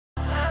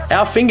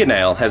Our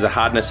fingernail has a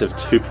hardness of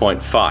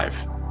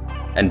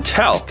 2.5 and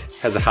talc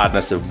has a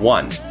hardness of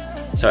 1.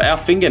 So our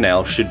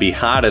fingernail should be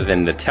harder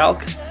than the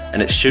talc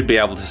and it should be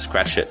able to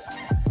scratch it.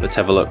 Let's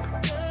have a look.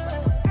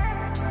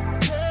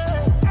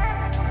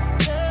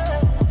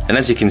 And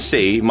as you can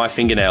see, my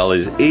fingernail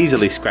is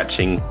easily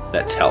scratching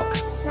that talc.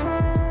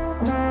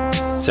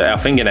 So our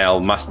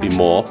fingernail must be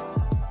more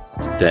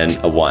than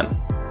a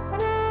 1.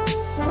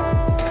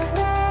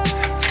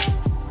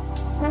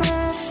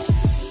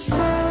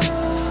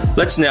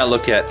 Let's now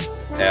look at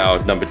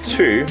our number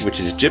 2, which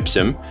is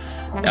gypsum.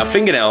 Our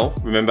fingernail,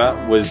 remember,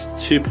 was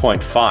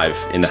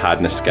 2.5 in the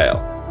hardness scale.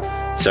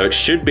 So it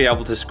should be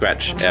able to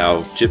scratch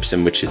our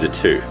gypsum, which is a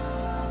 2.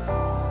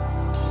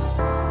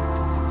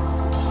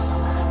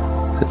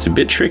 That's a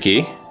bit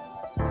tricky.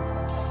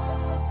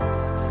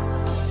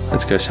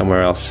 Let's go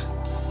somewhere else.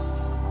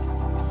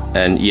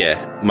 And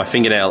yeah, my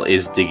fingernail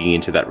is digging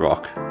into that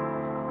rock.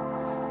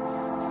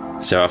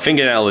 So our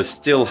fingernail is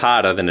still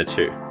harder than a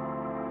 2.